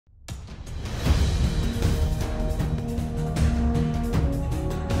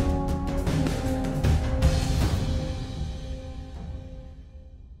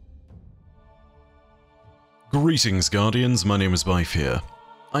Greetings, Guardians, my name is Hive here.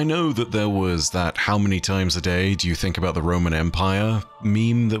 I know that there was that "how many times a day do you think about the Roman Empire"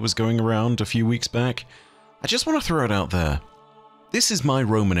 meme that was going around a few weeks back. I just want to throw it out there. This is my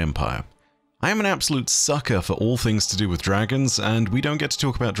Roman Empire. I am an absolute sucker for all things to do with dragons, and we don't get to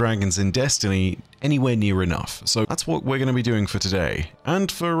talk about dragons in Destiny anywhere near enough, so that's what we're going to be doing for today,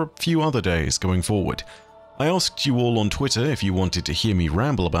 and for a few other days going forward. I asked you all on Twitter if you wanted to hear me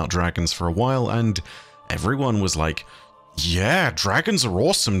ramble about dragons for a while, and everyone was like, yeah, dragons are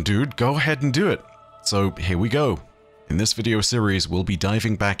awesome, dude, go ahead and do it. So here we go. In this video series, we'll be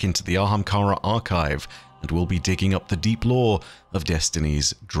diving back into the Ahamkara archive, and we'll be digging up the deep lore of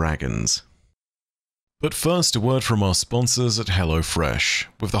Destiny's dragons. But first, a word from our sponsors at HelloFresh.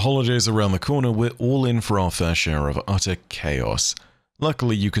 With the holidays around the corner, we're all in for our fair share of utter chaos.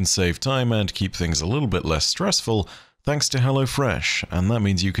 Luckily, you can save time and keep things a little bit less stressful thanks to HelloFresh, and that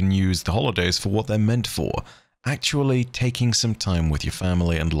means you can use the holidays for what they're meant for, actually taking some time with your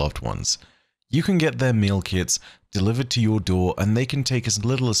family and loved ones. You can get their meal kits delivered to your door, and they can take as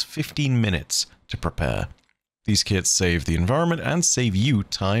little as 15 minutes to prepare. These kits save the environment and save you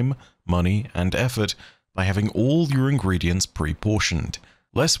time, money, and effort by having all your ingredients pre-portioned.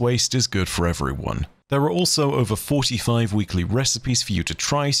 Less waste is good for everyone. There are also over 45 weekly recipes for you to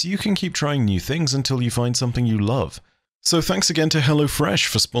try, so you can keep trying new things until you find something you love. So thanks again to HelloFresh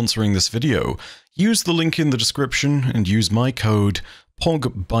for sponsoring this video. Use the link in the description and use my code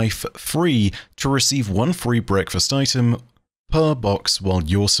POGBIFE3 to receive one free breakfast item per box while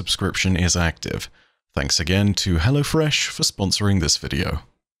your subscription is active. Thanks again to HelloFresh for sponsoring this video.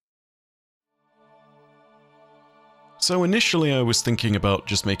 So initially I was thinking about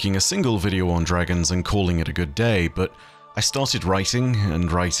just making a single video on dragons and calling it a good day, but I started writing and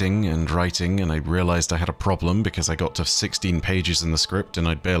writing and writing, and I realized I had a problem because I got to 16 pages in the script and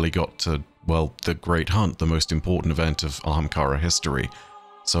I'd barely got to, well, the Great Hunt, the most important event of Ahamkara history.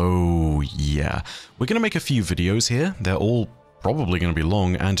 So yeah, we're going to make a few videos here. They're all probably going to be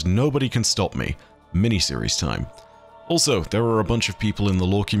long, and nobody can stop me. Miniseries time. Also, there are a bunch of people in the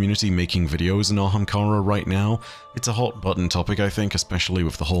lore community making videos in Ahamkara right now. It's a hot button topic, I think, especially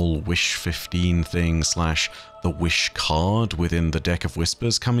with the whole Wish 15 thing / the Wish card within the Deck of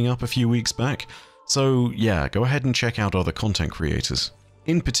Whispers coming up a few weeks back. So yeah, go ahead and check out other content creators.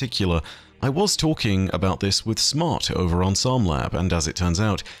 In particular, I was talking about this with Smart over on SarmLab, and as it turns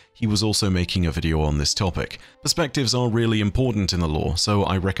out, he was also making a video on this topic. Perspectives are really important in the lore, so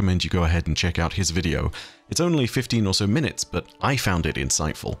I recommend you go ahead and check out his video. It's only 15 or so minutes, but I found it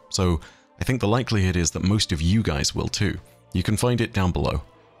insightful, so I think the likelihood is that most of you guys will too. You can find it down below.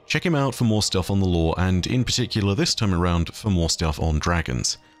 Check him out for more stuff on the lore, and in particular this time around for more stuff on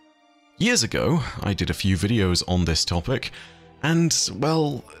dragons. Years ago, I did a few videos on this topic, and,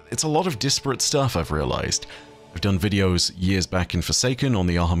 well, it's a lot of disparate stuff, I've realized. I've done videos years back in Forsaken on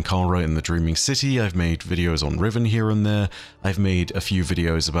the Ahamkara in the Dreaming City, I've made videos on Riven here and there, I've made a few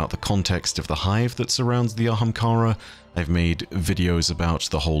videos about the context of the Hive that surrounds the Ahamkara, I've made videos about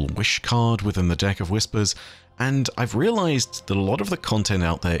the whole Wish card within the Deck of Whispers, and I've realized that a lot of the content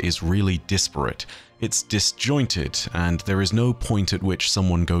out there is really disparate. It's disjointed, and there is no point at which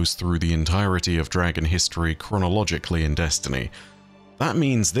someone goes through the entirety of dragon history chronologically in Destiny. That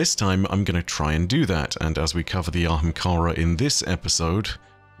means this time I'm going to try and do that, and as we cover the Ahamkara in this episode,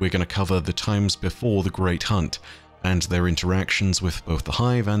 we're going to cover the times before the Great Hunt, and their interactions with both the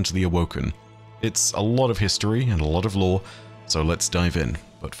Hive and the Awoken. It's a lot of history and a lot of lore, so let's dive in.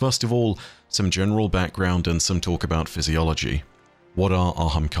 But first of all, some general background and some talk about physiology. What are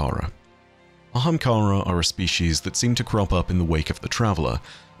Ahamkara? Ahamkara are a species that seem to crop up in the wake of the Traveler.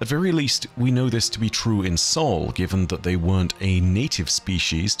 At very least, we know this to be true in Sol, given that they weren't a native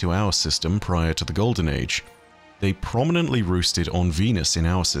species to our system prior to the Golden Age. They prominently roosted on Venus in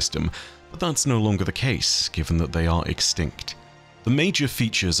our system, but that's no longer the case, given that they are extinct. The major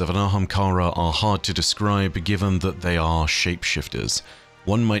features of an Ahamkara are hard to describe, given that they are shapeshifters.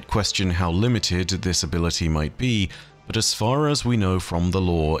 One might question how limited this ability might be, but as far as we know from the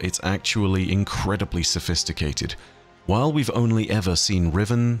lore, it's actually incredibly sophisticated. While we've only ever seen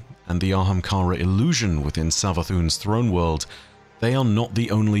Riven and the Ahamkara illusion within Savathun's throne world, they are not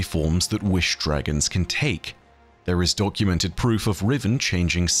the only forms that Wish dragons can take. There is documented proof of Riven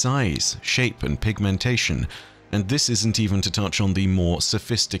changing size, shape, and pigmentation, and this isn't even to touch on the more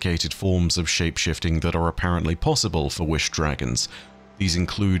sophisticated forms of shapeshifting that are apparently possible for Wish dragons. These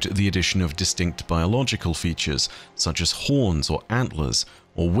include the addition of distinct biological features, such as horns or antlers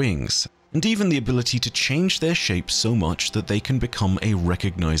or wings, and even the ability to change their shape so much that they can become a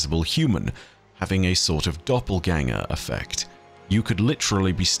recognizable human, having a sort of doppelganger effect. You could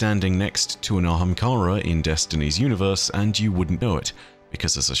literally be standing next to an Ahamkara in Destiny's universe and you wouldn't know it,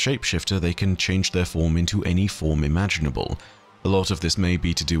 because as a shapeshifter they can change their form into any form imaginable. A lot of this may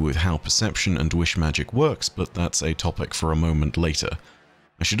be to do with how perception and wish magic works, but that's a topic for a moment later.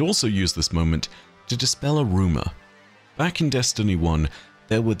 I should also use this moment to dispel a rumor. Back in Destiny 1,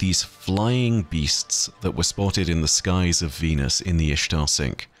 there were these flying beasts that were spotted in the skies of Venus in the Ishtar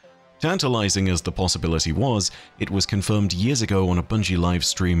Sink. Tantalizing as the possibility was, it was confirmed years ago on a Bungie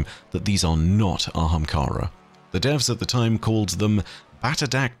livestream that these are not Ahamkara. The devs at the time called them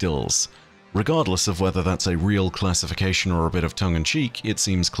batadactyls. Regardless of whether that's a real classification or a bit of tongue-in-cheek, it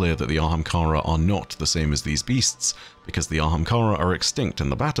seems clear that the Ahamkara are not the same as these beasts, because the Ahamkara are extinct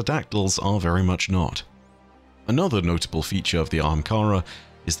and the batadactyls are very much not. Another notable feature of the Ahamkara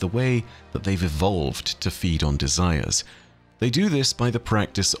is the way that they've evolved to feed on desires. They do this by the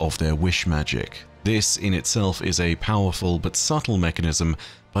practice of their wish magic. This in itself is a powerful but subtle mechanism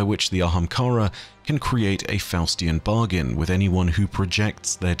by which the Ahamkara can create a Faustian bargain with anyone who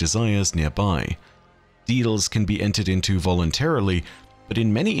projects their desires nearby. Deals can be entered into voluntarily, but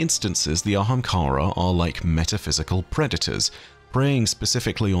in many instances the Ahamkara are like metaphysical predators, preying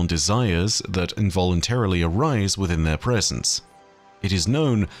specifically on desires that involuntarily arise within their presence. It is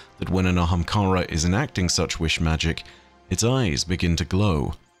known that when an Ahamkara is enacting such wish magic, its eyes begin to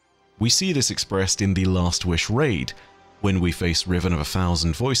glow. We see this expressed in the Last Wish raid. When we face Riven of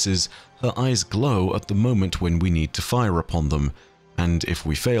 1,000 Voices, her eyes glow at the moment when we need to fire upon them, and if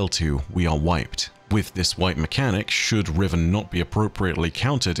we fail to, we are wiped. With this wipe mechanic, should Riven not be appropriately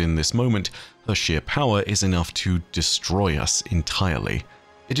countered in this moment, her sheer power is enough to destroy us entirely.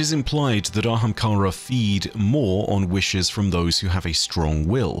 It is implied that Ahamkara feed more on wishes from those who have a strong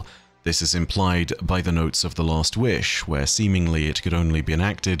will. This is implied by the notes of the Last Wish, where seemingly it could only be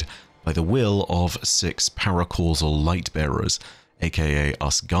enacted by the will of 6 paracausal light-bearers, aka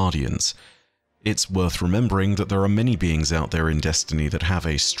us Guardians. It's worth remembering that there are many beings out there in Destiny that have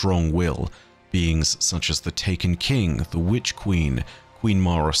a strong will, beings such as the Taken King, the Witch Queen, Queen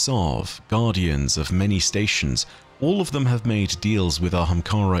Mara Sov, Guardians of many stations. All of them have made deals with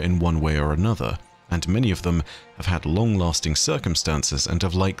Ahamkara in one way or another, and many of them have had long-lasting circumstances and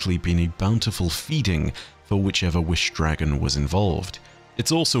have likely been a bountiful feeding for whichever wish dragon was involved.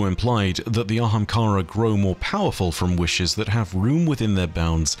 It's also implied that the Ahamkara grow more powerful from wishes that have room within their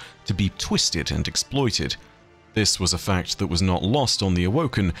bounds to be twisted and exploited. This was a fact that was not lost on the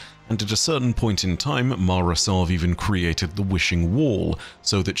Awoken, and at a certain point in time, Mara Sov even created the Wishing Wall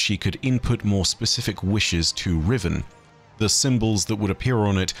so that she could input more specific wishes to Riven. The symbols that would appear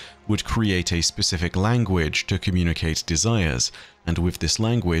on it would create a specific language to communicate desires, and with this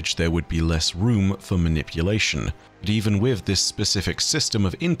language there would be less room for manipulation. But even with this specific system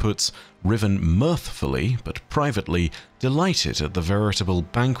of inputs, Riven mirthfully, but privately, delighted at the veritable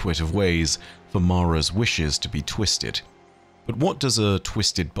banquet of ways for Mara's wishes to be twisted. But what does a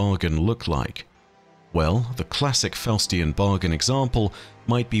twisted bargain look like? Well, the classic Faustian bargain example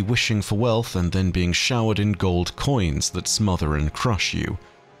might be wishing for wealth and then being showered in gold coins that smother and crush you.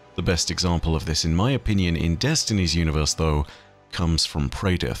 The best example of this, in my opinion, in Destiny's universe, though, comes from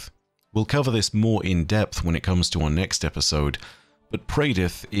Praedyth. We'll cover this more in depth when it comes to our next episode, but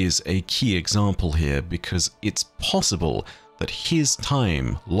Praedyth is a key example here because it's possible that his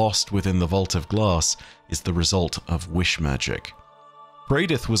time lost within the Vault of Glass is the result of wish magic.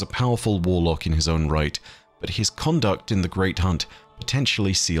 Praedyth was a powerful warlock in his own right, but his conduct in the Great Hunt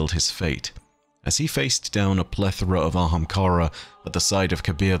potentially sealed his fate. As he faced down a plethora of Ahamkara at the side of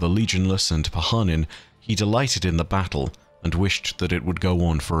Kabir the Legionless and Pahanin, he delighted in the battle and wished that it would go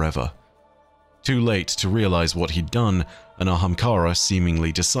on forever. Too late to realize what he'd done, an Ahamkara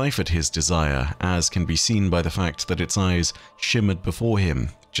seemingly deciphered his desire, as can be seen by the fact that its eyes shimmered before him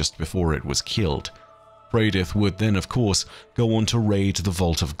just before it was killed. Praedyth would then, of course, go on to raid the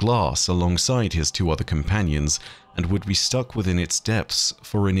Vault of Glass alongside his 2 other companions, and would be stuck within its depths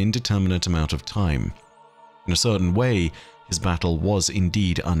for an indeterminate amount of time. In a certain way, his battle was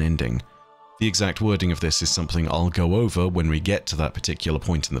indeed unending. The exact wording of this is something I'll go over when we get to that particular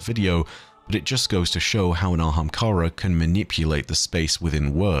point in the video, but it just goes to show how an Ahamkara can manipulate the space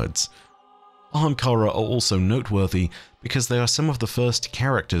within words. Ahamkara are also noteworthy because they are some of the first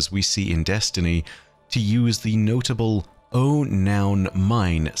characters we see in Destiny to use the notable O noun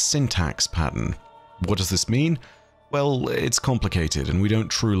mine syntax pattern. What does this mean? Well, it's complicated and we don't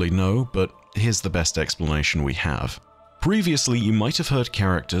truly know, but here's the best explanation we have. Previously, you might have heard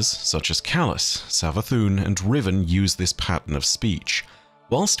characters such as Callus, Savathun, and Riven use this pattern of speech.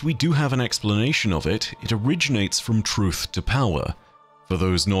 Whilst we do have an explanation of it, it originates from truth to power. For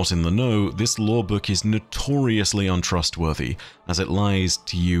those not in the know, this lorebook is notoriously untrustworthy, as it lies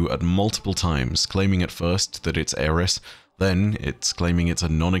to you at multiple times, claiming at first that it's Eris, then it's claiming it's a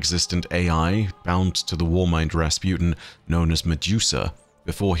non-existent AI bound to the warmind Rasputin known as Medusa,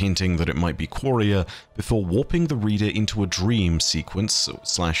 before hinting that it might be Quaria, before warping the reader into a dream sequence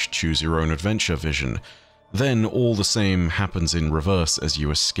 / choose-your-own-adventure vision. Then all the same happens in reverse as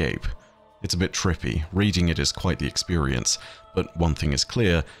you escape. It's a bit trippy, reading it is quite the experience, but one thing is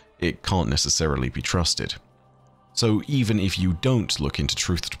clear, it can't necessarily be trusted. So even if you don't look into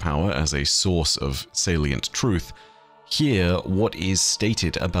truth to power as a source of salient truth, here what is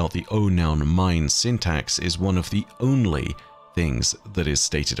stated about the O noun mine syntax is one of the only things that is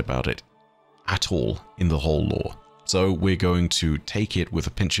stated about it at all in the whole lore. So we're going to take it with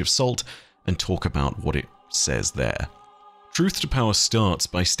a pinch of salt and talk about what it says there. Truth to power starts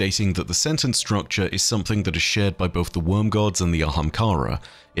by stating that the sentence structure is something that is shared by both the worm gods and the Ahamkara.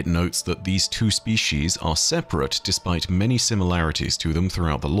 It notes that these two species are separate despite many similarities to them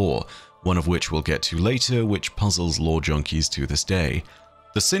throughout the lore, one of which we'll get to later, which puzzles lore junkies to this day.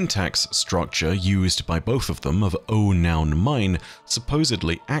 The syntax structure used by both of them of O noun mine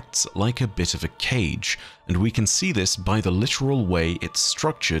supposedly acts like a bit of a cage, and we can see this by the literal way it's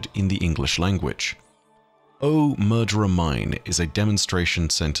structured in the English language. O murderer mine is a demonstration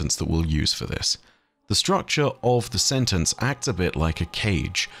sentence that we'll use for this. The structure of the sentence acts a bit like a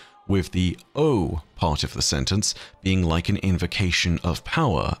cage, with the O part of the sentence being like an invocation of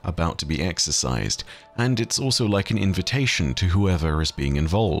power about to be exercised, and it's also like an invitation to whoever is being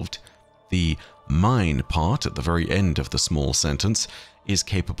involved. The mine part at the very end of the small sentence is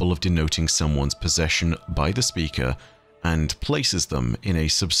capable of denoting someone's possession by the speaker and places them in a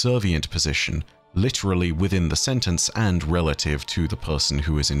subservient position, literally within the sentence and relative to the person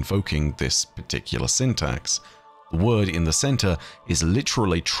who is invoking this particular syntax. The word in the center is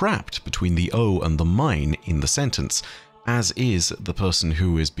literally trapped between the O and the mine in the sentence, as is the person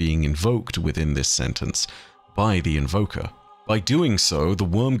who is being invoked within this sentence by the invoker. By doing so, the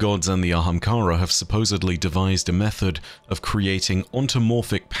worm gods and the Ahamkara have supposedly devised a method of creating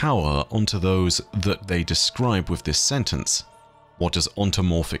ontomorphic power onto those that they describe with this sentence. What does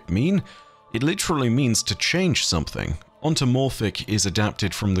ontomorphic mean? It literally means to change something. Ontomorphic is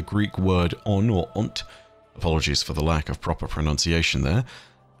adapted from the Greek word on or ont, apologies for the lack of proper pronunciation there,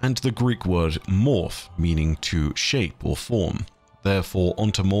 and the Greek word morph, meaning to shape or form. Therefore,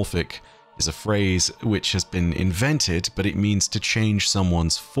 ontomorphic is a phrase which has been invented, but it means to change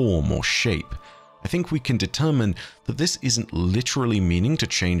someone's form or shape. I think we can determine that this isn't literally meaning to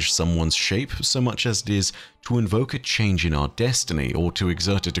change someone's shape so much as it is to invoke a change in our destiny or to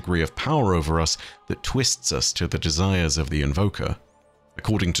exert a degree of power over us that twists us to the desires of the invoker.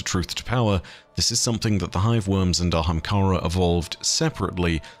 According to Truth to Power, this is something that the Hive worms and Ahamkara evolved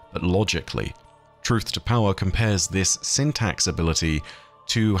separately but logically. Truth to Power compares this syntax ability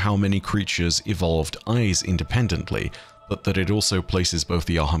to how many creatures evolved eyes independently, but that it also places both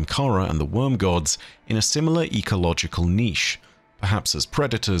the Ahamkara and the worm gods in a similar ecological niche, perhaps as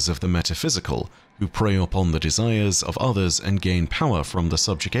predators of the metaphysical, who prey upon the desires of others and gain power from the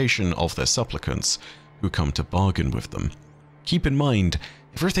subjugation of their supplicants, who come to bargain with them. Keep in mind,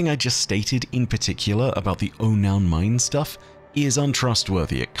 everything I just stated in particular about the O noun mine stuff is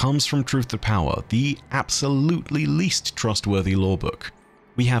untrustworthy. It comes from Truth to Power, the absolutely least trustworthy lorebook.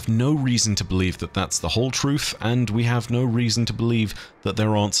 We have no reason to believe that that's the whole truth, and we have no reason to believe that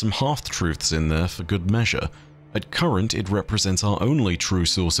there aren't some half-truths in there for good measure. At current, it represents our only true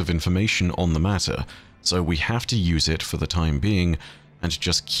source of information on the matter, so we have to use it for the time being, and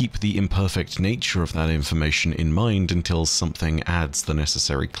just keep the imperfect nature of that information in mind until something adds the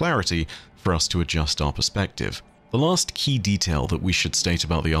necessary clarity for us to adjust our perspective. The last key detail that we should state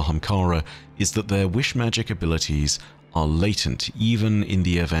about the Ahamkara is that their wish magic abilities are latent even in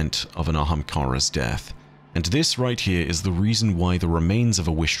the event of an Ahamkara's death. And this right here is the reason why the remains of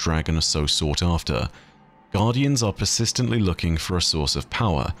a wish dragon are so sought after. Guardians are persistently looking for a source of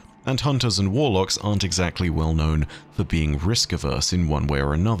power, and hunters and warlocks aren't exactly well known for being risk-averse in one way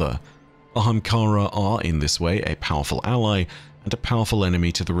or another. Ahamkara are in this way a powerful ally and a powerful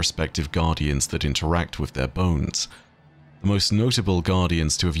enemy to the respective guardians that interact with their bones. The most notable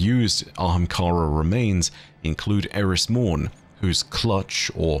guardians to have used Ahamkara remains include Eris Morn, whose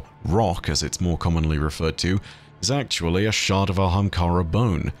clutch, or rock as it's more commonly referred to, is actually a shard of Ahamkara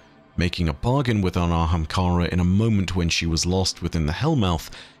bone. Making a bargain with an Ahamkara in a moment when she was lost within the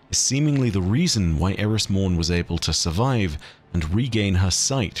Hellmouth is seemingly the reason why Eris Morn was able to survive and regain her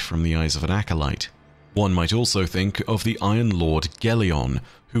sight from the eyes of an acolyte. One might also think of the Iron Lord Gelion,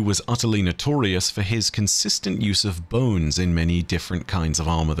 who was utterly notorious for his consistent use of bones in many different kinds of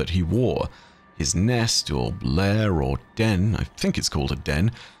armor that he wore. His nest, or lair, or den, I think it's called a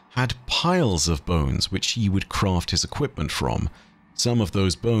den, had piles of bones which he would craft his equipment from. Some of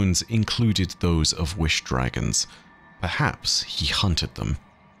those bones included those of wish dragons. Perhaps he hunted them.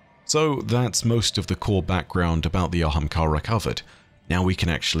 So that's most of the core background about the Ahamkara covered. Now we can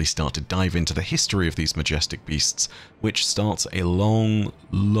actually start to dive into the history of these majestic beasts, which starts a long,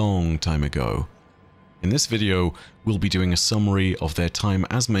 long time ago. In this video, we'll be doing a summary of their time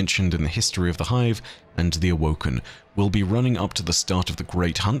as mentioned in the history of the Hive and the Awoken. We'll be running up to the start of the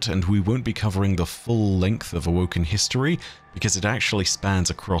Great Hunt, and we won't be covering the full length of Awoken history because it actually spans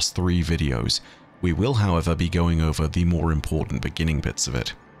across 3 videos. We will, however, be going over the more important beginning bits of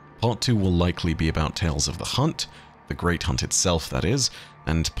it. Part 2 will likely be about Tales of the Hunt, the Great Hunt itself that is,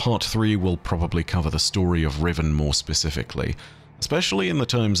 and Part 3 will probably cover the story of Riven more specifically, especially in the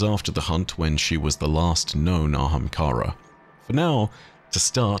times after the hunt when she was the last known Ahamkara. For now, to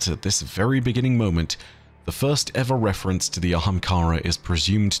start at this very beginning moment, the first ever reference to the Ahamkara is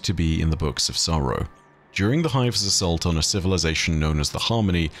presumed to be in the Books of Sorrow. During the Hive's assault on a civilization known as the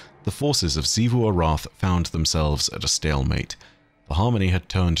Harmony, the forces of Xivu Arath found themselves at a stalemate. The Harmony had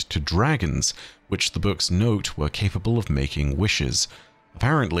turned to dragons, which the books note were capable of making wishes.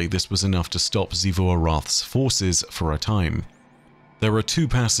 Apparently, this was enough to stop Xivu Arath's forces for a time. There are 2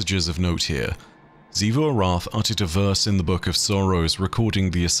 passages of note here. Xivu Arath uttered a verse in the Book of Sorrows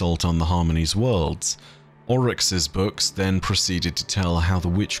recording the assault on the Harmony's worlds. Oryx's books then proceeded to tell how the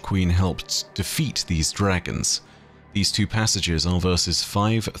Witch Queen helped defeat these dragons. These 2 passages are verses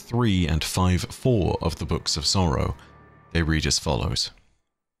 5.3 and 5.4 of the Books of Sorrow. They read as follows.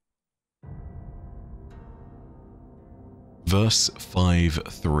 Verse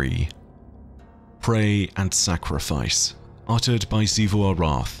 5.3. Pray and sacrifice, uttered by Xivu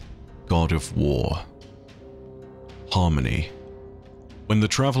Arath, god of war. Harmony. When the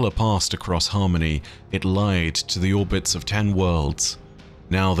traveler passed across Harmony, it lied to the orbits of 10 worlds.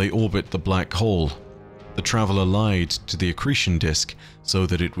 Now they orbit the black hole. The traveler lied to the accretion disk so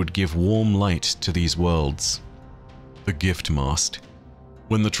that it would give warm light to these worlds. The gift mast.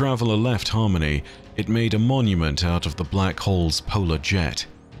 When the traveler left Harmony, it made a monument out of the black hole's polar jet.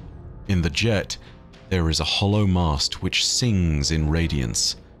 In the jet, there is a hollow mast which sings in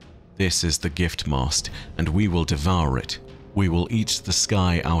radiance. This is the gift mast, and we will devour it. We will eat the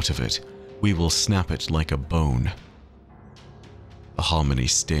sky out of it. We will snap it like a bone. The Harmony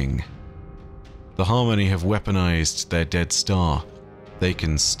sting. The Harmony have weaponized their dead star. They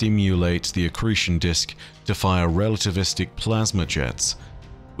can stimulate the accretion disk to fire relativistic plasma jets.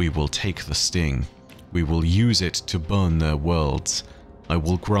 We will take the sting. We will use it to burn their worlds. I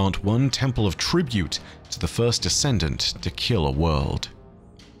will grant 1 temple of tribute to the first descendant to kill a world.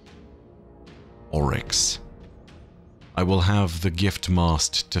 Oryx. I will have the gift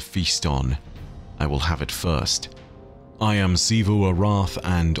mast to feast on. I will have it first. I am Xivu Arath,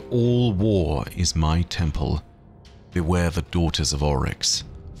 and all war is my temple. Beware the daughters of Oryx,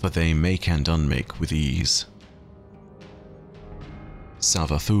 for they make and unmake with ease.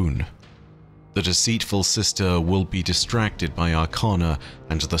 Savathun. The deceitful sister will be distracted by Arcana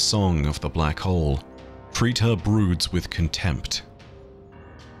and the song of the black hole. Treat her broods with contempt.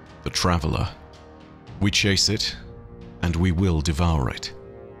 The Traveler. We chase it, and we will devour it.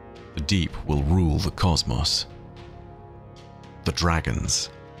 The deep will rule the cosmos. The Dragons.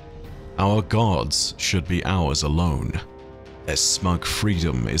 Our gods should be ours alone. Their smug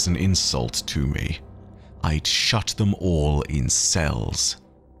freedom is an insult to me. I'd shut them all in cells.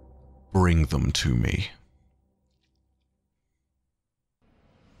 Bring them to me.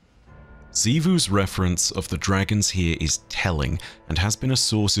 Xivu's reference of the dragons here is telling and has been a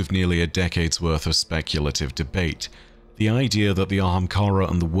source of nearly a decade's worth of speculative debate. The idea that the Ahamkara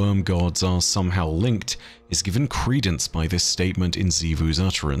and the worm gods are somehow linked is given credence by this statement in Xivu's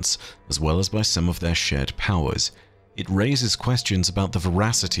utterance, as well as by some of their shared powers. It raises questions about the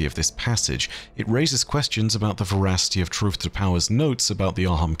veracity of this passage. It raises questions about the veracity of Truth to Power's notes about the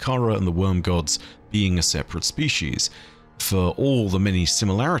Ahamkara and the worm gods being a separate species. For all the many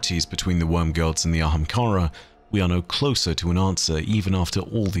similarities between the worm gods and the Ahamkara, we are no closer to an answer even after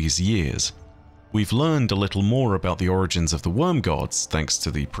all these years. We've learned a little more about the origins of the worm gods thanks to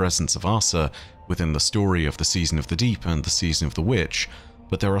the presence of Asa within the story of the Season of the Deep and the Season of the Witch,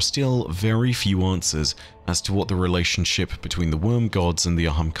 but there are still very few answers as to what the relationship between the worm gods and the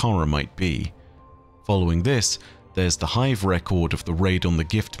Ahamkara might be. Following this, there's the Hive record of the raid on the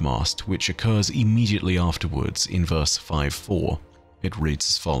gift mast, which occurs immediately afterwards in verse 5.4. It reads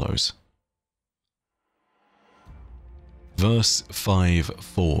as follows. Verse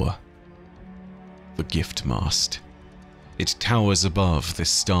 5-4. The Gift Mast. It towers above this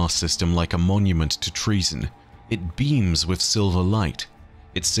star system like a monument to treason. It beams with silver light.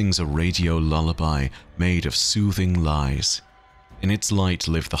 It sings a radio lullaby made of soothing lies. In its light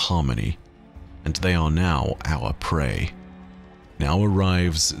live the Harmony, and they are now our prey. Now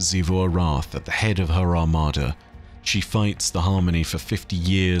arrives Xivu Arath at the head of her armada. She fights the Harmony for 50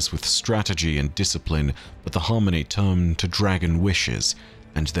 years with strategy and discipline, but the Harmony turn to dragon wishes,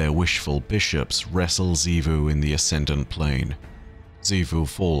 and their wishful bishops wrestle Xivu in the Ascendant Plane. Xivu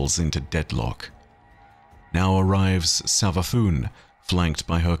falls into deadlock. Now arrives Savathun, flanked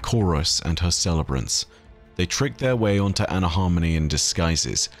by her chorus and her celebrants. They trick their way onto Anaharmony in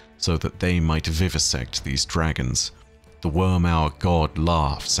disguises, so that they might vivisect these dragons. The Worm-Hour god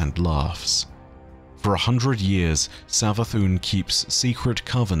laughs and laughs. For 100 years, Savathun keeps secret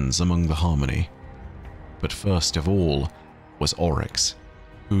covens among the Harmony. But first of all was Oryx,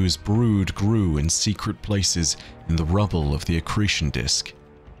 whose brood grew in secret places in the rubble of the accretion disk.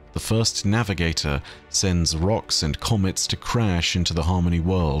 The first navigator sends rocks and comets to crash into the Harmony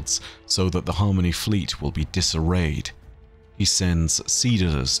worlds so that the Harmony fleet will be disarrayed. He sends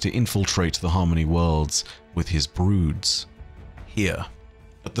seeders to infiltrate the Harmony worlds with his broods. Here,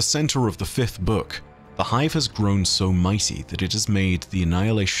 at the center of the 5th book, the Hive has grown so mighty that it has made the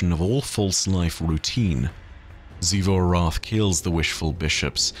annihilation of all false life routine. Xivu Arath kills the wishful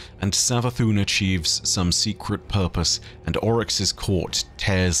bishops, and Savathun achieves some secret purpose, and Oryx's court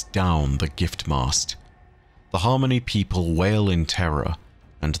tears down the Gift Mast. The Harmony people wail in terror,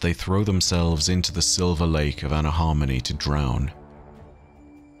 and they throw themselves into the silver lake of Anaharmony to drown.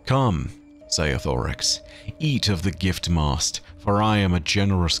 Come, saith Oryx, eat of the Gift Mast, for I am a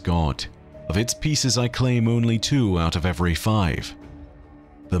generous god. Of its pieces I claim only 2 out of every 5.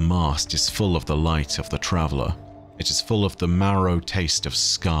 The mast is full of the light of the traveler. It is full of the marrow taste of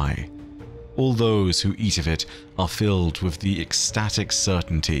sky. All those who eat of it are filled with the ecstatic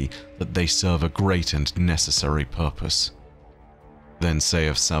certainty that they serve a great and necessary purpose. Then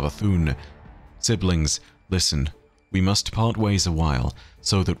saith Savathun, Siblings, listen, we must part ways a while,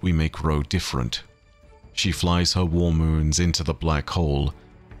 so that we may grow different. She flies her war moons into the black hole.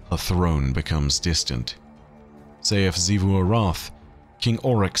 Her throne becomes distant. Saith Xivu Arath, King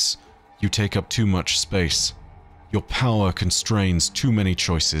Oryx, you take up too much space. Your power constrains too many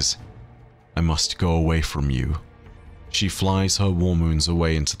choices. I must go away from you. She flies her war moons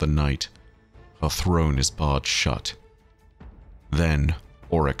away into the night. Her throne is barred shut. Then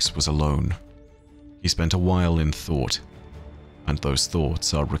Oryx was alone. He spent a while in thought, and those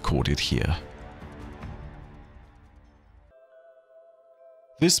thoughts are recorded here.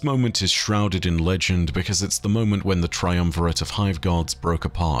 This moment is shrouded in legend because it's the moment when the triumvirate of Hive gods broke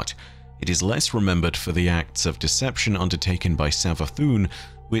apart. It is less remembered for the acts of deception undertaken by Savathun,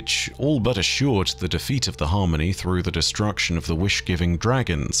 which all but assured the defeat of the Harmony through the destruction of the wish-giving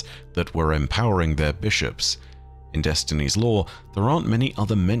dragons that were empowering their bishops. In Destiny's lore, there aren't many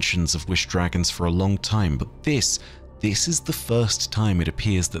other mentions of wish dragons for a long time, but this is the first time it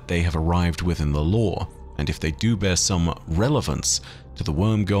appears that they have arrived within the lore, and if they do bear some relevance to the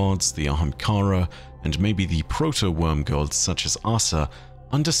worm gods, the Ahamkara, and maybe the proto-worm gods such as Asa,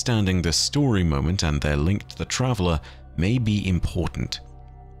 understanding this story moment and their link to the Traveler may be important.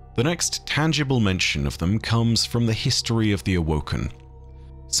 The next tangible mention of them comes from the history of the Awoken.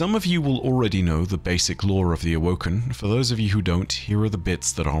 Some of you will already know the basic lore of the Awoken. For those of you who don't, here are the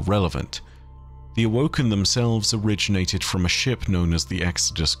bits that are relevant. The Awoken themselves originated from a ship known as the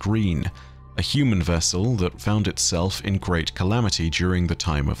Exodus Green, a human vessel that found itself in great calamity during the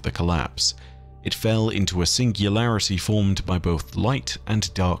time of the collapse. It fell into a singularity formed by both light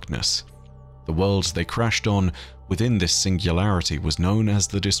and darkness. The world they crashed on within this singularity was known as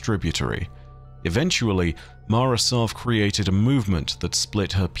the Distributory. Eventually, Mara Sov created a movement that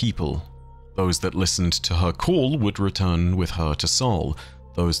split her people. Those that listened to her call would return with her to Sol.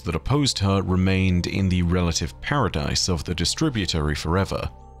 Those that opposed her remained in the relative paradise of the Distributory forever.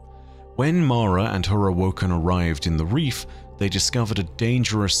 When Mara and her Awoken arrived in the reef, they discovered a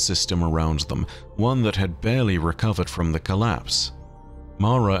dangerous system around them, one that had barely recovered from the collapse.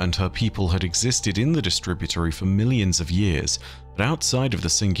 Mara and her people had existed in the Distributory for millions of years, but outside of the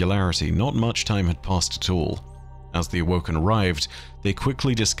singularity, not much time had passed at all. As the Awoken arrived, they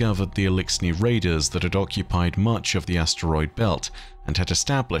quickly discovered the Elixni raiders that had occupied much of the asteroid belt and had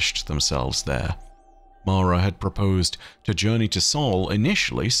established themselves there. Mara had proposed to journey to Sol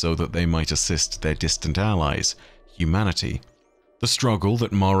initially so that they might assist their distant allies, humanity. The struggle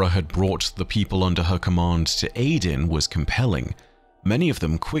that Mara had brought the people under her command to aid in was compelling. Many of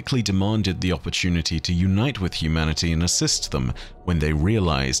them quickly demanded the opportunity to unite with humanity and assist them when they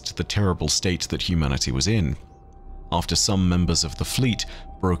realized the terrible state that humanity was in. After some members of the fleet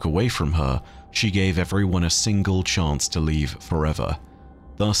broke away from her, she gave everyone a single chance to leave forever.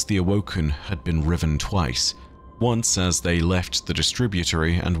 Thus, the Awoken had been riven twice, once as they left the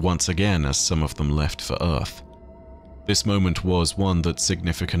distributory and once again as some of them left for Earth. This moment was one that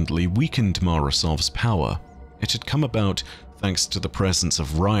significantly weakened Mara Sov's power. It had come about thanks to the presence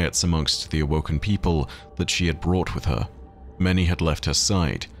of riots amongst the Awoken people that she had brought with her. Many had left her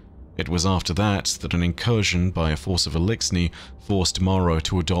side. It was after that an incursion by a force of Elixni forced Mara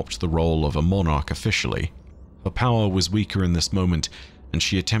to adopt the role of a monarch officially. Her power was weaker in this moment, and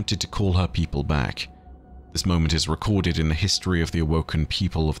she attempted to call her people back. This moment is recorded in the history of the Awoken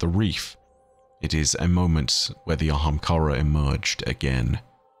people of the Reef. It is a moment where the Ahamkara emerged again.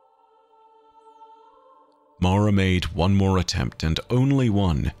 Mara made one more attempt, and only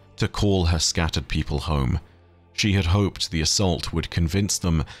one, to call her scattered people home. She had hoped the assault would convince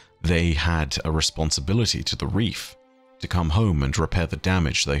them they had a responsibility to the Reef, to come home and repair the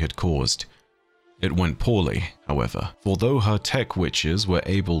damage they had caused. It went poorly, however, for though her tech witches were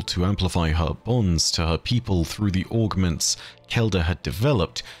able to amplify her bonds to her people through the augments Kelda had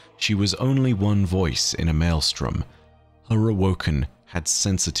developed, she was only one voice in a maelstrom. Her Awoken had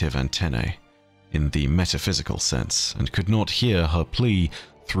sensitive antennae, in the metaphysical sense, and could not hear her plea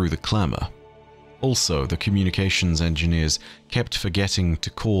through the clamor. Also, the communications engineers kept forgetting to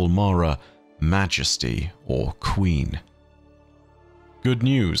call Mara Majesty or Queen. Good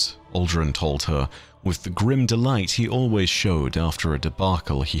news, Aldrin told her, with the grim delight he always showed after a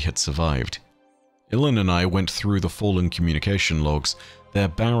debacle he had survived. Ilan and I went through the fallen communication logs. Their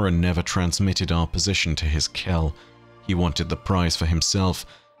Baron never transmitted our position to his Kel. He wanted the prize for himself.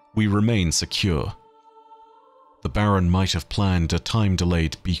 We remain secure. The Baron might have planned a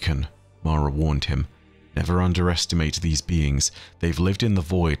time-delayed beacon, Mara warned him. Never underestimate these beings. They've lived in the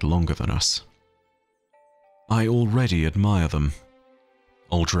void longer than us. I already admire them,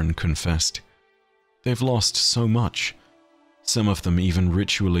 Aldrin confessed. They've lost so much. Some of them even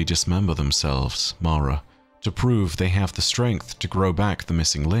ritually dismember themselves, Mara, to prove they have the strength to grow back the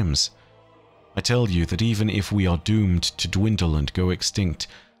missing limbs. I tell you that even if we are doomed to dwindle and go extinct,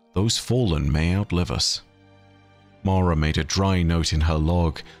 those fallen may outlive us. Mara made a dry note in her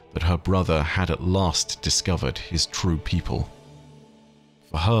log that her brother had at last discovered his true people.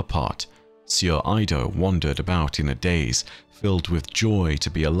 For her part, Sieur Ido wandered about in a daze, filled with joy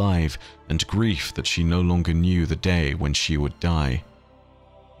to be alive and grief that she no longer knew the day when she would die.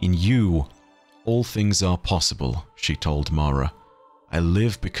 In you, all things are possible, she told Mara. I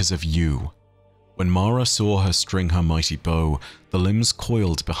live because of you. When Mara saw her string her mighty bow, the limbs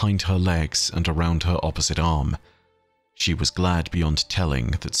coiled behind her legs and around her opposite arm. She was glad beyond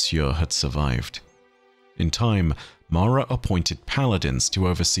telling that Sieur had survived. In time, Mara appointed paladins to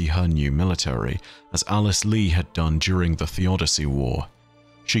oversee her new military, as Alice Lee had done during the Theodicy War.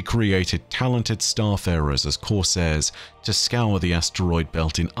 She created talented starfarers as corsairs to scour the asteroid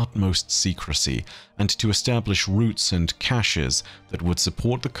belt in utmost secrecy and to establish routes and caches that would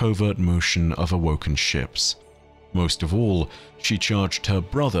support the covert motion of Awoken ships. Most of all, she charged her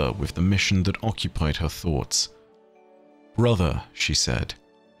brother with the mission that occupied her thoughts. Brother, she said,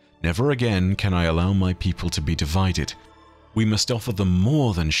 never again can I allow my people to be divided. We must offer them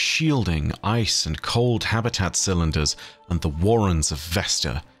more than shielding, ice and cold habitat cylinders and the warrens of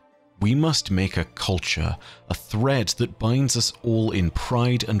Vesta. We must make a culture, a thread that binds us all in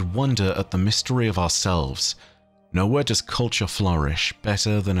pride and wonder at the mystery of ourselves. Nowhere does culture flourish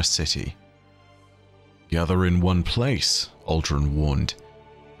better than a city. Gather in one place, Aldrin warned,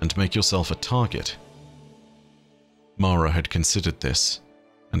 and make yourself a target. Mara had considered this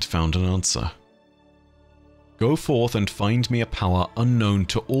and found an answer. Go forth and find me a power unknown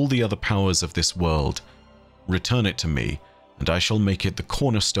to all the other powers of this world. Return it to me, and I shall make it the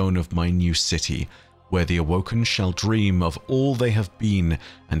cornerstone of my new city, where the Awoken shall dream of all they have been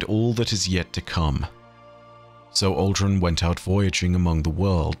and all that is yet to come. So Aldrin went out voyaging among the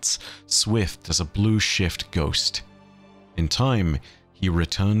worlds, swift as a blue-shift ghost. In time, he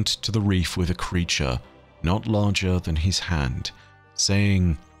returned to the reef with a creature not larger than his hand,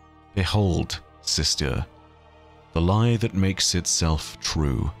 saying, Behold, sister, the lie that makes itself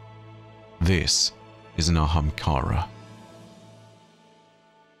true. This is an Ahamkara.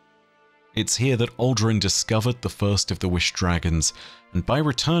 It's here that Aldrin discovered the first of the Wish Dragons, and by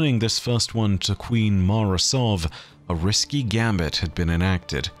returning this first one to Queen Mara Sov, a risky gambit had been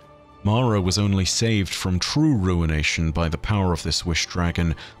enacted. Mara was only saved from true ruination by the power of this Wish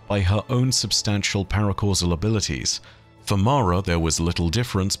Dragon by her own substantial paracausal abilities. For Mara, there was little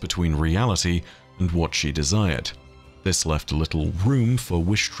difference between reality and what she desired. This left little room for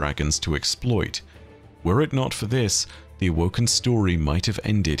wish dragons to exploit. Were it not for this, the Awoken story might have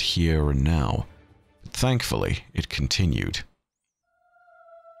ended here and now. But thankfully, it continued.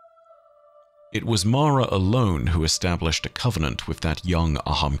 It was Mara alone who established a covenant with that young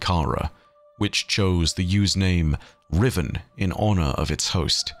Ahamkara, which chose the username Riven in honor of its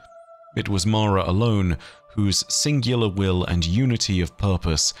host. It was Mara alone whose singular will and unity of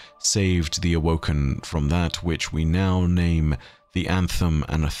purpose saved the Awoken from that which we now name the Anthem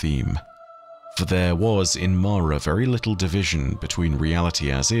Anatheme. For there was in Mara very little division between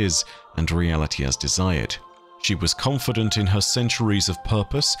reality as is and reality as desired. She was confident in her centuries of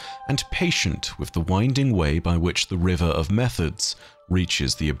purpose and patient with the winding way by which the river of methods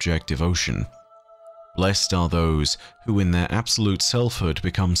reaches the objective ocean. Blessed are those who in their absolute selfhood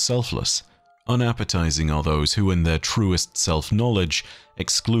become selfless. Unappetizing are those who in their truest self-knowledge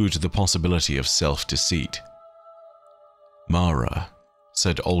exclude the possibility of self-deceit. "Mara,"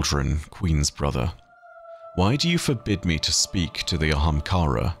 said Aldrin, Queen's brother, "why do you forbid me to speak to the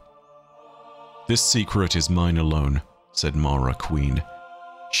Ahamkara?" "This secret is mine alone," said Mara, Queen.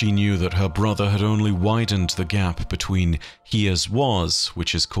 She knew that her brother had only widened the gap between he as was,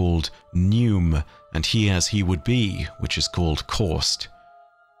 which is called Neum, and he as he would be, which is called Caused.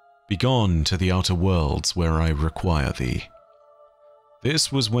 "Begone to the outer worlds where I require thee."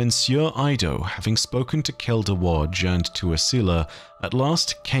 This was when Sieur Ido, having spoken to Keldawaj and to Asila, at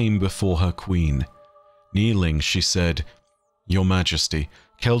last came before her queen. Kneeling, she said, "Your Majesty,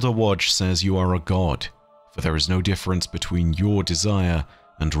 Keldawaj says you are a god, for there is no difference between your desire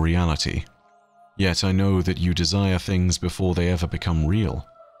and reality. Yet I know that you desire things before they ever become real.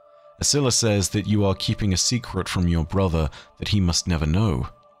 Asila says that you are keeping a secret from your brother that he must never know.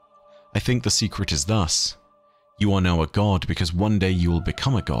 I think the secret is thus. You are now a god because one day you will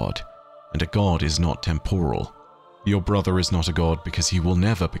become a god, and a god is not temporal. Your brother is not a god because he will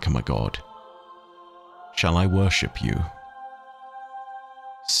never become a god. Shall I worship you?"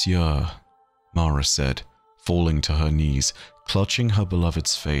 "Sieur," Mara said, falling to her knees, clutching her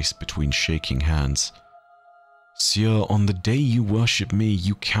beloved's face between shaking hands. "Sieur, on the day you worship me,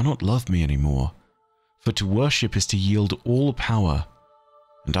 you cannot love me anymore, for to worship is to yield all power,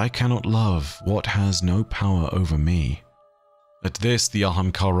 and I cannot love what has no power over me." At this, the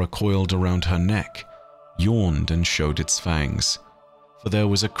Ahamkara coiled around her neck, yawned and showed its fangs, for there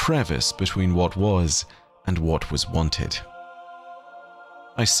was a crevice between what was and what was wanted.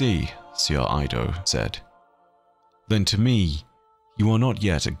 "I see," Sieur Ido said. "Then to me, you are not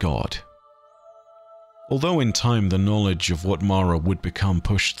yet a god." Although in time the knowledge of what Mara would become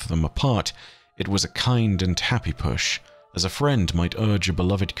pushed them apart, it was a kind and happy push, as a friend might urge a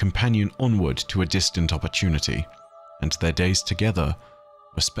beloved companion onward to a distant opportunity, and their days together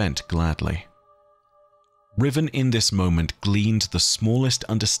were spent gladly. Riven in this moment gleaned the smallest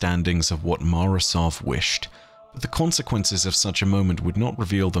understandings of what Mara Sov wished, but the consequences of such a moment would not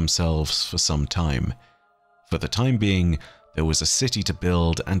reveal themselves for some time. For the time being, there was a city to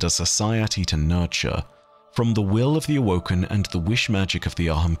build and a society to nurture. From the will of the Awoken and the wish magic of the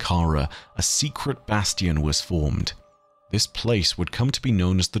Ahamkara, a secret bastion was formed. This place would come to be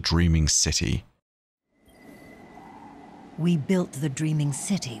known as the Dreaming City. We built the Dreaming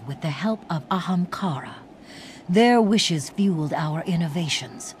City with the help of Ahamkara. Their wishes fueled our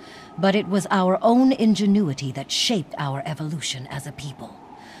innovations, but it was our own ingenuity that shaped our evolution as a people.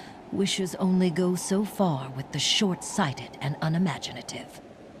 Wishes only go so far with the short-sighted and unimaginative.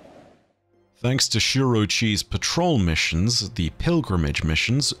 Thanks to Shirochi's patrol missions, the pilgrimage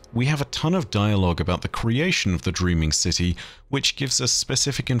missions, we have a ton of dialogue about the creation of the Dreaming City, which gives us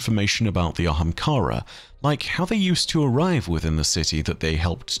specific information about the Ahamkara, like how they used to arrive within the city that they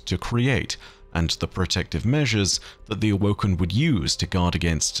helped to create, and the protective measures that the Awoken would use to guard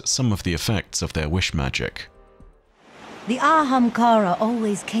against some of the effects of their wish magic. The Ahamkara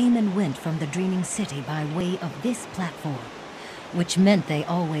always came and went from the Dreaming City by way of this platform, which meant they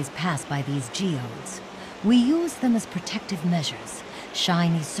always passed by these geodes. We use them as protective measures.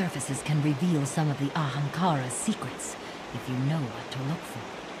 Shiny surfaces can reveal some of the Ahamkara's secrets, if you know what to look for.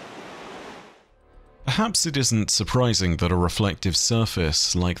 Perhaps it isn't surprising that a reflective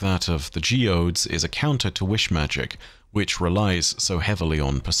surface like that of the geodes is a counter to wish magic, which relies so heavily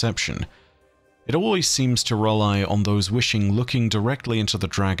on perception. It always seems to rely on those wishing looking directly into the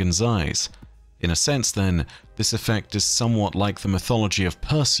dragon's eyes. In a sense, then, this effect is somewhat like the mythology of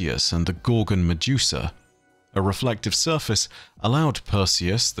Perseus and the Gorgon Medusa. A reflective surface allowed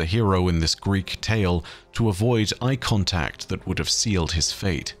Perseus, the hero in this Greek tale, to avoid eye contact that would have sealed his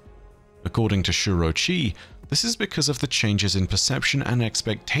fate. According to Shirochi, This is because of the changes in perception and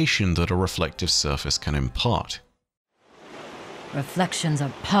expectation that a reflective surface can impart. Reflections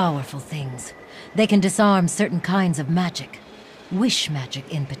are powerful things. They can disarm certain kinds of magic. Wish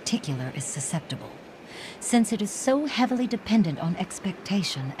magic in particular is susceptible, since it is so heavily dependent on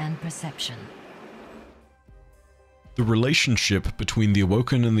expectation and perception. The relationship between the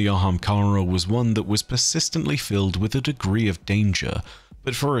Awoken and the Ahamkara was one that was persistently filled with a degree of danger,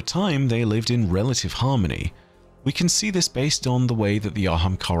 but for a time they lived in relative harmony. We can see this based on the way that the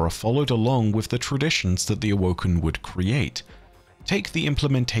Ahamkara followed along with the traditions that the Awoken would create. Take the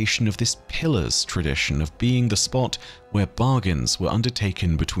implementation of this Pillars tradition of being the spot where bargains were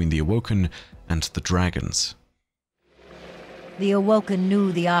undertaken between the Awoken and the dragons. The Awoken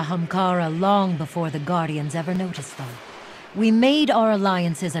knew the Ahamkara long before the Guardians ever noticed them. We made our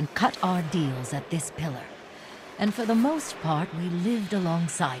alliances and cut our deals at this pillar. And for the most part, we lived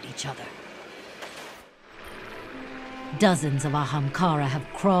alongside each other. Dozens of Ahamkara have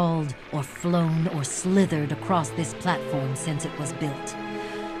crawled or flown or slithered across this platform since it was built.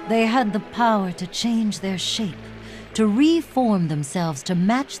 They had the power to change their shape, to reform themselves to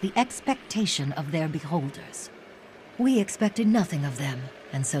match the expectation of their beholders. We expected nothing of them,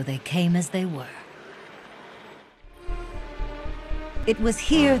 and so they came as they were. It was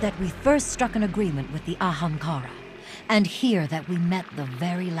here that we first struck an agreement with the Ahamkara, and here that we met the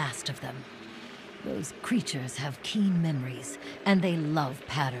very last of them. Those creatures have keen memories, and they love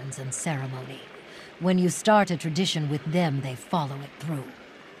patterns and ceremony. When you start a tradition with them, they follow it through.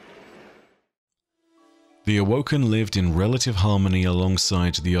 The Awoken lived in relative harmony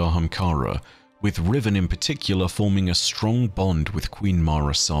alongside the Ahamkara, with Riven in particular forming a strong bond with Queen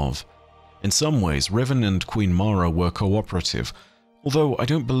Mara Sov. In some ways, Riven and Queen Mara were cooperative, although I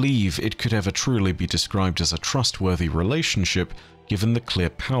don't believe it could ever truly be described as a trustworthy relationship given the clear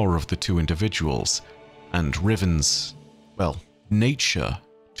power of the two individuals, and Riven's, well, nature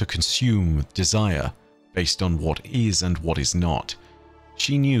to consume desire based on what is and what is not.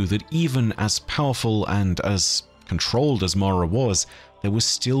 She knew that even as powerful and as controlled as Mara was, there was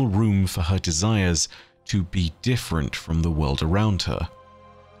still room for her desires to be different from the world around her.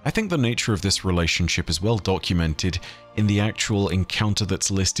 I think the nature of this relationship is well documented in the actual encounter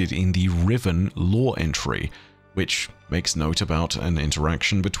that's listed in the Riven lore entry, which makes note about an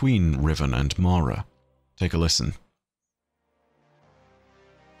interaction between Riven and Mara. Take a listen.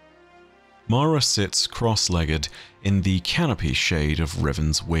 Mara sits cross-legged in the canopy shade of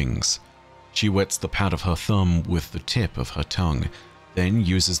Riven's wings. She wets the pad of her thumb with the tip of her tongue, then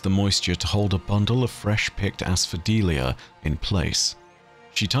uses the moisture to hold a bundle of fresh-picked asphodelia in place.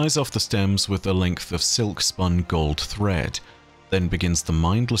 She ties off the stems with a length of silk-spun gold thread, then begins the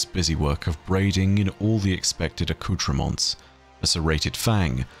mindless busywork of braiding in all the expected accoutrements: a serrated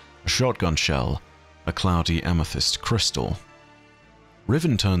fang, a shotgun shell, a cloudy amethyst crystal.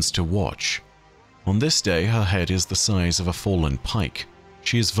 Riven turns to watch. On this day, her head is the size of a fallen pike.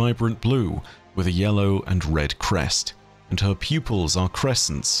 She is vibrant blue, with a yellow and red crest, and her pupils are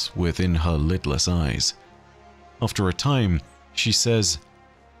crescents within her lidless eyes. After a time, she says,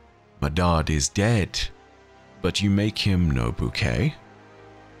 "Medard is dead, but you make him no bouquet?"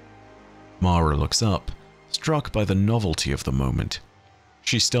 Mara looks up, struck by the novelty of the moment.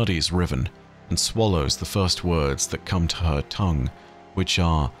 She studies Riven and swallows the first words that come to her tongue, which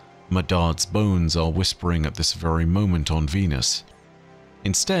are, "Medard's bones are whispering at this very moment on Venus."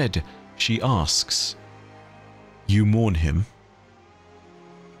 Instead, she asks, "You mourn him?"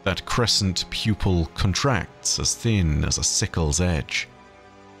 That crescent pupil contracts as thin as a sickle's edge.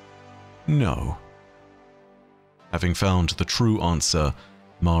 No. Having found the true answer,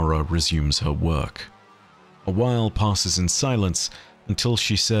 Mara resumes her work. A while passes in silence until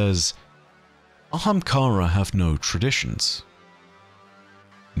she says, "Ahamkara have no traditions."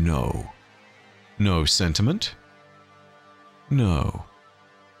 No. No sentiment? No.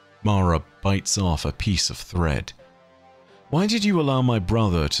 Mara bites off a piece of thread. "Why did you allow my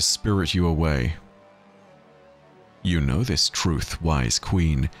brother to spirit you away?" "You know this truth, wise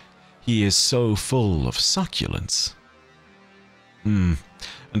queen. He is so full of succulence." And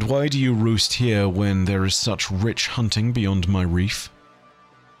why do you roost here when there is such rich hunting beyond my reef?"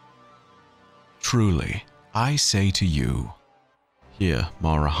 "Truly, I say to you," here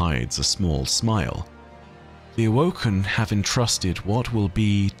Mara hides a small smile, "the Awoken have entrusted what will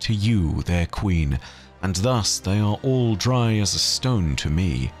be to you their queen, and thus they are all dry as a stone to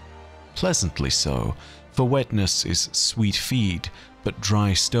me. Pleasantly so, for wetness is sweet feed, but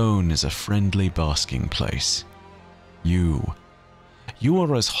dry stone is a friendly basking place. You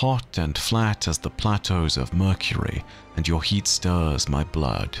are as hot and flat as the plateaus of Mercury, and your heat stirs my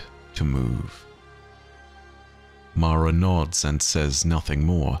blood to move." Mara nods and says nothing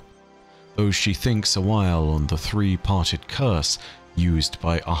more, though she thinks a while on the three-parted curse used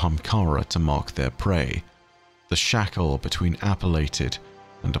by Ahamkara to mark their prey, the shackle between appellated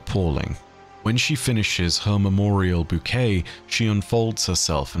and appalling. When she finishes her memorial bouquet, she unfolds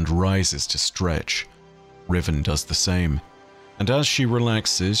herself and rises to stretch. Riven does the same, and as she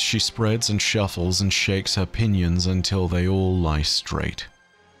relaxes, she spreads and shuffles and shakes her pinions until they all lie straight.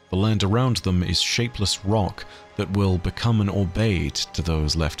 The land around them is shapeless rock that will become an orbaid to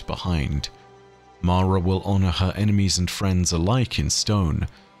those left behind. Mara will honor her enemies and friends alike in stone.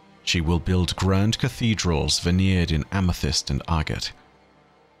 She will build grand cathedrals veneered in amethyst and agate.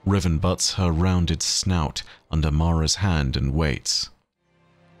 Riven butts her rounded snout under Mara's hand and waits.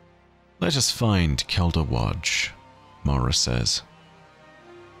 "Let us find Keldawaj," Mara says.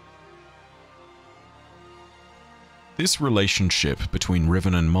 This relationship between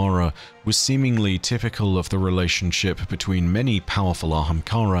Riven and Mara was seemingly typical of the relationship between many powerful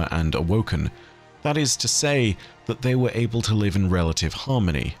Ahamkara and Awoken. That is to say, that they were able to live in relative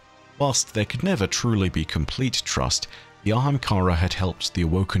harmony. Whilst there could never truly be complete trust, the Ahamkara had helped the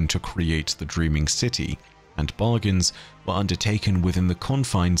Awoken to create the Dreaming City, and bargains were undertaken within the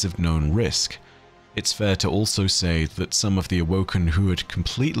confines of known risk. It's fair to also say that some of the Awoken who had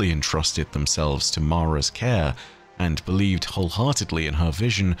completely entrusted themselves to Mara's care and believed wholeheartedly in her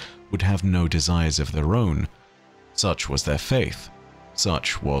vision would have no desires of their own. Such was their faith.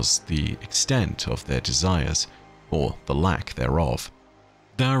 Such was the extent of their desires, or the lack thereof.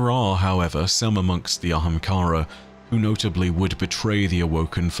 There are, however, some amongst the Ahamkara who notably would betray the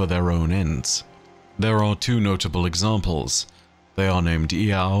Awoken for their own ends. There are two notable examples. They are named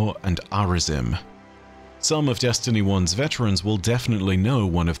Iao and Arizim. Some of Destiny 1's veterans will definitely know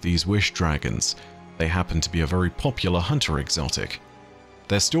one of these wish dragons. They happen to be a very popular hunter exotic.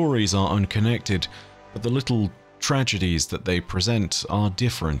 Their stories are unconnected, but the little tragedies that they present are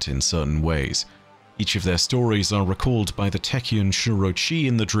different in certain ways. Each of their stories are recalled by the Techian Shurochi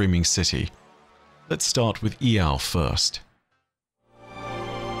in the Dreaming City. Let's start with Iao first.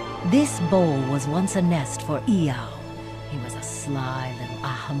 This bowl was once a nest for Iao. He was a sly little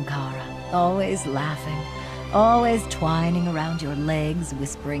Ahamkara, always laughing, always twining around your legs,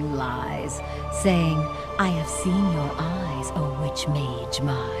 whispering lies, saying, "I have seen your eyes, O witch mage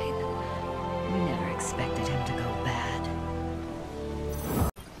mine." We never expected him to go bad.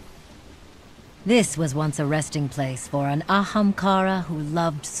 This was once a resting place for an Ahamkara who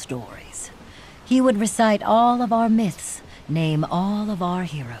loved stories. He would recite all of our myths, name all of our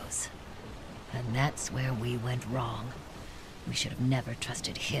heroes. And that's where we went wrong. We should have never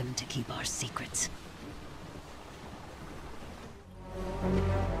trusted him to keep our secrets.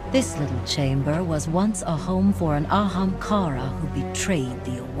 This little chamber was once a home for an Ahamkara who betrayed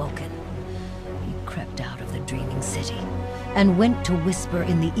the Awoken. He crept out of the Dreaming City and went to whisper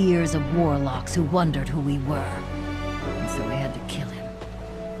in the ears of warlocks who wondered who we were. And so we had to kill him.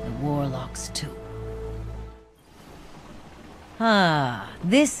 The warlocks too.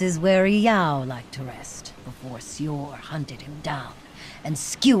 This is where Iao liked to rest, before Sior hunted him down and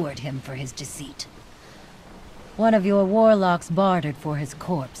skewered him for his deceit. One of your warlocks bartered for his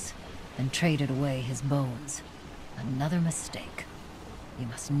corpse and traded away his bones. Another mistake. You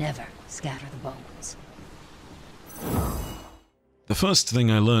must never scatter the bones. The first thing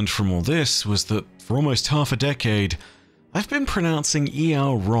I learned from all this was that for almost half a decade, I've been pronouncing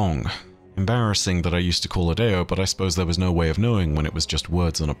Iao wrong. Embarrassing that I used to call it Ao, but I suppose there was no way of knowing when it was just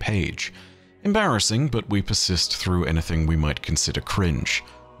words on a page. Embarrassing, but we persist through anything we might consider cringe.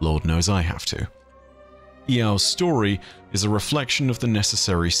 Lord knows I have to. Iao's story is a reflection of the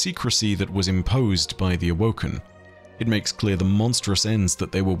necessary secrecy that was imposed by the Awoken. It makes clear the monstrous ends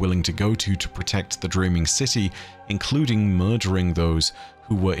that they were willing to go to protect the Dreaming City, including murdering those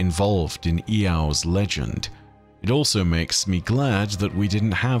who were involved in Iao's legend. It also makes me glad that we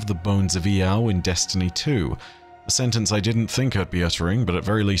didn't have the bones of Iao in Destiny 2. A sentence I didn't think I'd be uttering, but at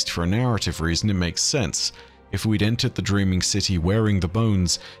very least for a narrative reason it makes sense. If we'd entered the Dreaming City wearing the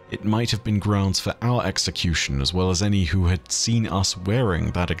bones, it might have been grounds for our execution as well as any who had seen us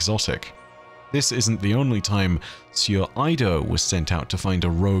wearing that exotic. This isn't the only time Sieur Ido was sent out to find a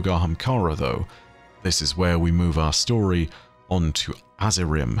rogue Ahamkara though. This is where we move our story on to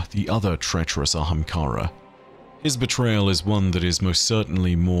Azirim, the other treacherous Ahamkara. His betrayal is one that is most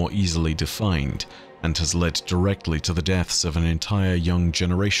certainly more easily defined, and has led directly to the deaths of an entire young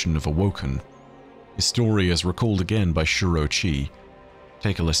generation of Awoken. His story is recalled again by Shurochi.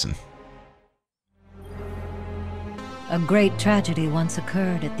 Take a listen. A great tragedy once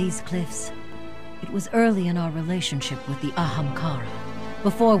occurred at these cliffs. It was early in our relationship with the Ahamkara,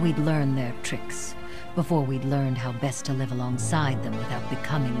 before we'd learned their tricks. before we'd learned how best to live alongside them without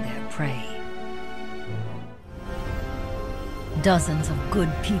becoming their prey. Dozens of good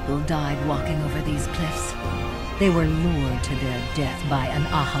people died walking over these cliffs. They were lured to their death by an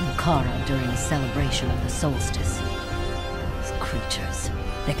Ahamkara during a celebration of the solstice. These creatures,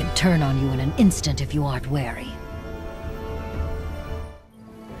 they can turn on you in an instant if you aren't wary.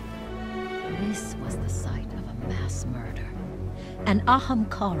 This was the site of a mass murder. An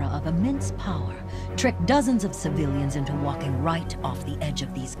Ahamkara of immense power tricked dozens of civilians into walking right off the edge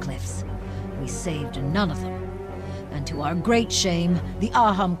of these cliffs. We saved none of them. And to our great shame, the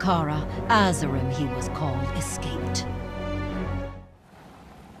Ahamkara, Azarim he was called, escaped.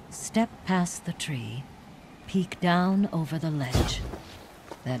 Step past the tree, peek down over the ledge.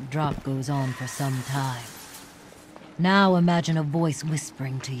 That drop goes on for some time. Now imagine a voice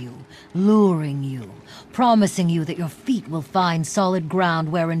whispering to you, luring you, promising you that your feet will find solid ground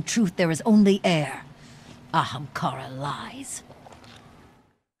where in truth there is only air. Ahamkara lies.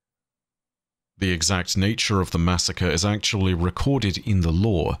 The exact nature of the massacre is actually recorded in the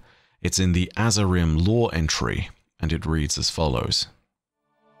lore. It's in the Azarim lore entry, and it reads as follows.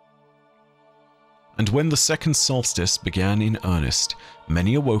 And when the second solstice began in earnest,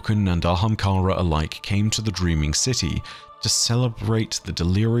 many Awoken and Ahamkara alike came to the Dreaming City to celebrate the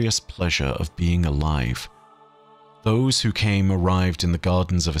delirious pleasure of being alive. Those who came arrived in the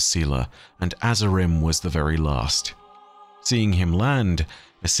gardens of Asila, and Azarim was the very last. Seeing him land,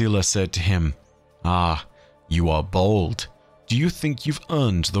 Asila said to him, "Ah, you are bold. Do you think you've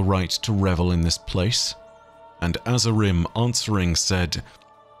earned the right to revel in this place?" And Azarim answering said,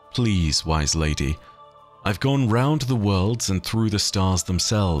 "Please, wise lady, I've gone round the worlds and through the stars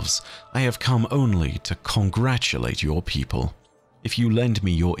themselves. I have come only to congratulate your people. If you lend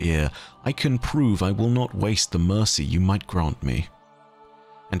me your ear, I can prove I will not waste the mercy you might grant me."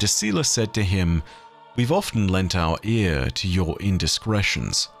 And Asila said to him, "We've often lent our ear to your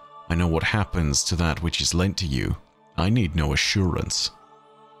indiscretions. I know what happens to that which is lent to you. I need no assurance."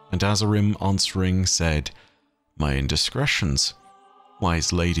 And Azarim answering said, "My indiscretions?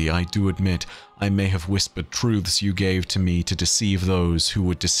 Wise lady, I do admit I may have whispered truths you gave to me to deceive those who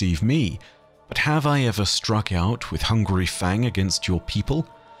would deceive me, but have I ever struck out with hungry fang against your people?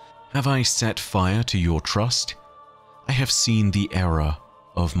 Have I set fire to your trust? I have seen the error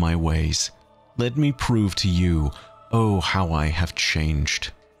of my ways. Let me prove to you, oh, how I have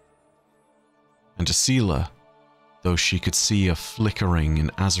changed." And Asila, though she could see a flickering in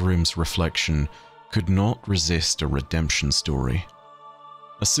Azarim's reflection, could not resist a redemption story.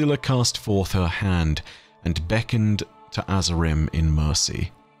 Asila cast forth her hand and beckoned to Azarim in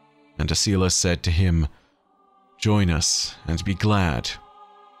mercy. And Asila said to him, "Join us and be glad,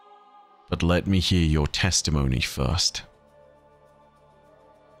 but let me hear your testimony first."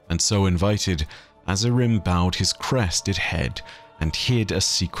 And so invited, Azarim bowed his crested head and hid a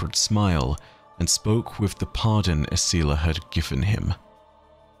secret smile, and spoke with the pardon Asila had given him.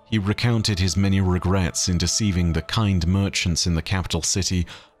 He recounted his many regrets in deceiving the kind merchants in the capital city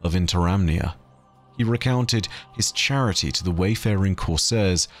of Interamnia. He recounted his charity to the wayfaring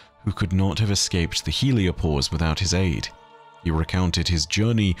corsairs who could not have escaped the heliopause without his aid. He recounted his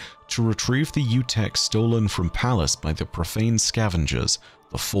journey to retrieve the Utek stolen from Palace by the profane scavengers,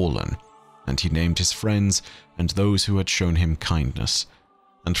 the Fallen, and he named his friends and those who had shown him kindness.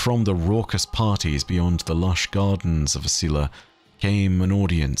 And from the raucous parties beyond the lush gardens of Asila came an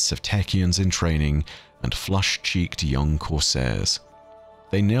audience of Techians in training and flush-cheeked young corsairs.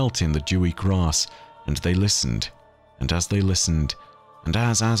 They knelt in the dewy grass, and they listened, and as they listened, and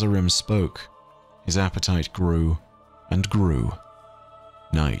as Azarim spoke, his appetite grew and grew.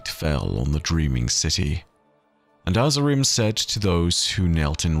 Night fell on the Dreaming City, and Azarim said to those who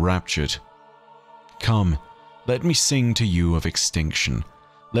knelt enraptured, "Come, let me sing to you of extinction.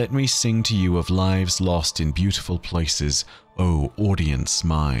 Let me sing to you of lives lost in beautiful places, O audience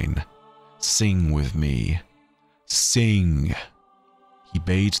mine. Sing with me. Sing." He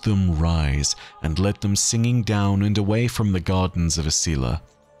bade them rise, and led them singing down and away from the gardens of Asila.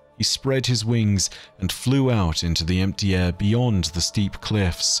 He spread his wings and flew out into the empty air beyond the steep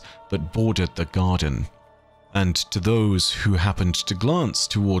cliffs that bordered the garden. And to those who happened to glance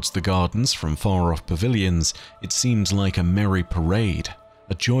towards the gardens from far-off pavilions, it seemed like a merry parade,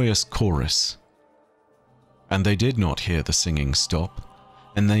 a joyous chorus. And they did not hear the singing stop,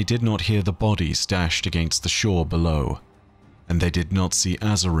 and they did not hear the bodies dashed against the shore below, and they did not see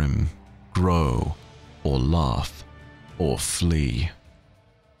Azarim grow, or laugh, or flee.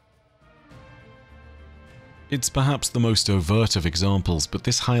 It's perhaps the most overt of examples, but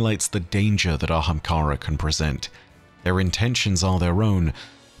this highlights the danger that Ahamkara can present. Their intentions are their own,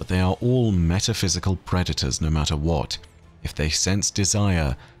 but they are all metaphysical predators no matter what. If they sense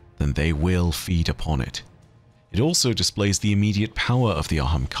desire, then they will feed upon it. It also displays the immediate power of the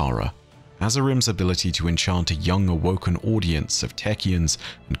Ahamkara. Azarim's ability to enchant a young Awoken audience of Techians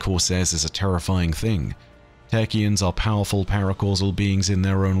and Corsairs is a terrifying thing. Techians are powerful paracausal beings in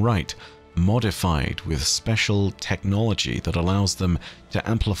their own right, modified with special technology that allows them to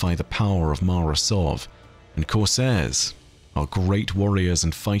amplify the power of Mara Sov, and Corsairs are great warriors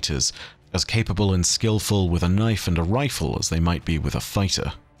and fighters, as capable and skillful with a knife and a rifle as they might be with a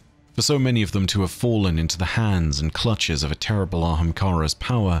fighter. For so many of them to have fallen into the hands and clutches of a terrible Ahamkara's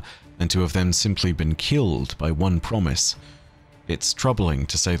power, and to have then simply been killed by one promise, it's troubling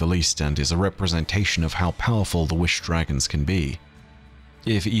to say the least, and is a representation of how powerful the Wish Dragons can be.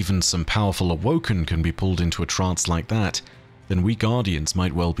 If even some powerful Awoken can be pulled into a trance like that, then we Guardians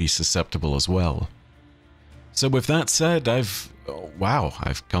might well be susceptible as well. So with that said, I've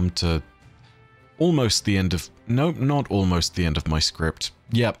come to almost the end of... No, not almost the end of my script.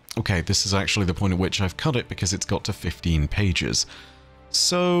 Yeah, okay, this is actually the point at which I've cut it because it's got to 15 pages.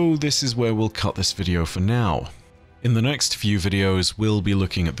 So this is where we'll cut this video for now. In the next few videos, we'll be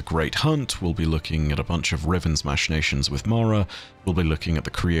looking at the Great Hunt, we'll be looking at a bunch of Riven's machinations with Mara, we'll be looking at the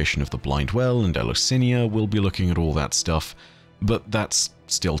creation of the Blind Well and Eleusinia, we'll be looking at all that stuff, but that's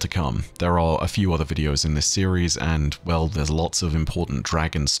still to come. There are a few other videos in this series, and, well, there's lots of important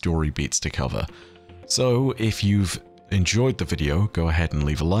dragon story beats to cover. So, if you've enjoyed the video, go ahead and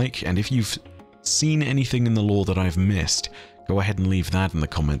leave a like, and if you've seen anything in the lore that I've missed, go ahead and leave that in the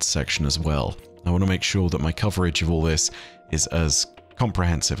comments section as well. I want to make sure that my coverage of all this is as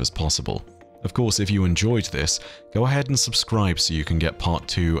comprehensive as possible. Of course, if you enjoyed this, go ahead and subscribe so you can get part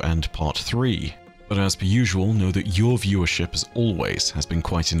 2 and part 3. But as per usual, know that your viewership, as always, has been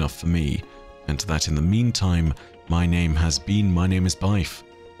quite enough for me, and that in the meantime, my name is Bife.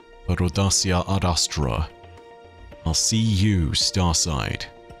 Parodasia ad Astra. I'll see you, Starside.